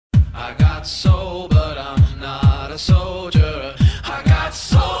I got soul, but I'm not a soldier. I got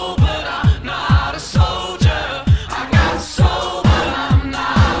soul, but I'm not a soldier. I got soul, but I'm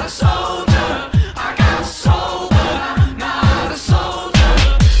not a soldier. I got soul, but I'm not a soldier.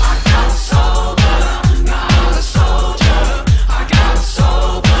 I got soul, but I'm not a soldier. I got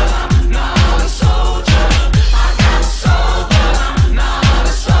soul, but I'm not a soldier. I got soul, but I'm not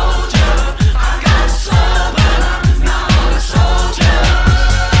a soldier. I got soul, but I'm not a soldier.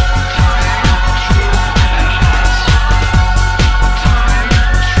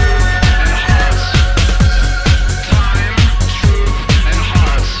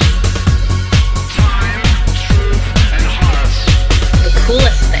 The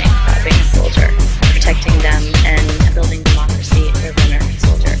coolest thing about being a soldier, protecting them and building democracy for the American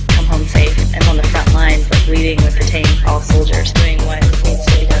soldier. Come home safe and on the front lines, like leading with the team, all soldiers, doing what needs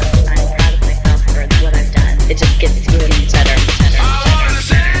to be done. I'm proud of myself for what I've done. It just gets even better and better and better.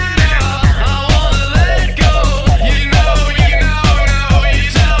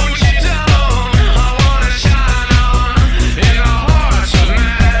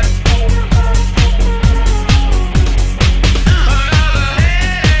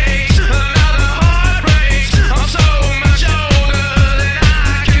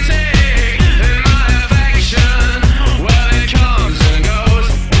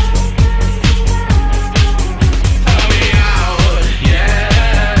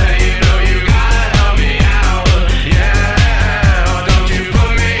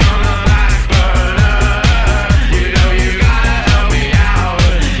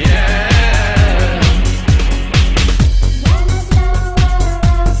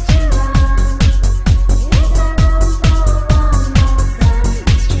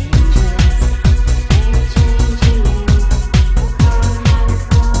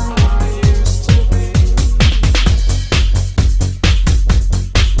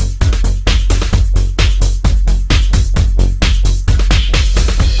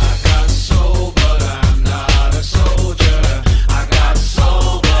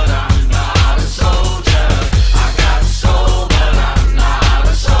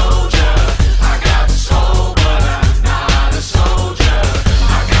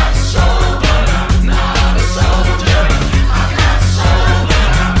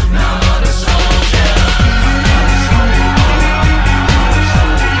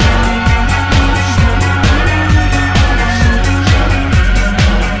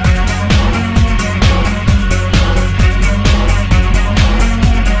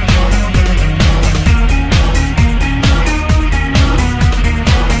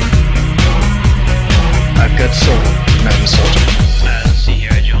 Soul, Madden Soldier. Let's see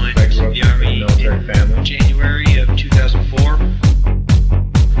here, I joined the Army in January of 2004.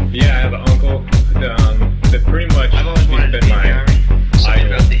 Yeah, I have an uncle that pretty much I've always wanted to be in the Army. Something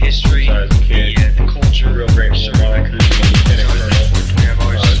about the history, the culture, real grateful for my country. I've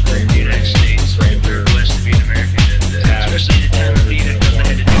always supported the United States. We're blessed to be an American, and especially in a time of need, I know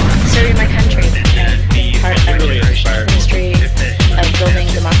I had to do it. Serving my country and being part of the history of building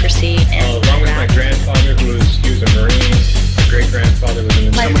democracy and along with my grandfather, who was a Marine. My great-grandfather was in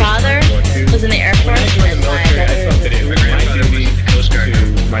the my father was in the Air Force, and my military. I brother felt that it was my duty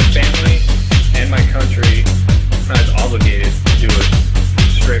to my family and my country. I was obligated to do it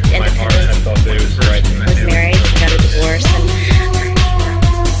straight from my heart. I felt that it was the right thing to was do. married, got a divorce, and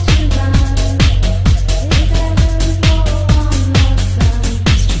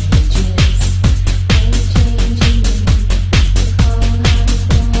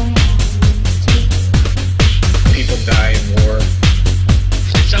People die in war.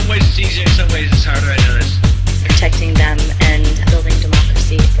 In some ways it's easier, in some ways it's harder, I know this. protecting them and building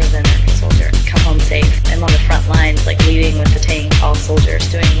democracy for the American soldier. Come home safe and on the front lines, like leading with the team, all soldiers,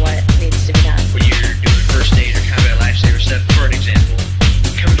 doing what needs to be done. When you're doing first aid or combat lifesaver stuff, for an example,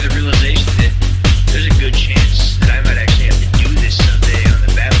 you come to the realization that there's a good chance that I might actually have to do this someday on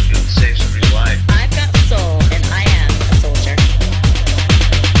the battlefield to save somebody's life. I've got soul and I am a soldier.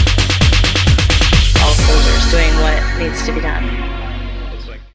 All soldiers doing what needs to be done.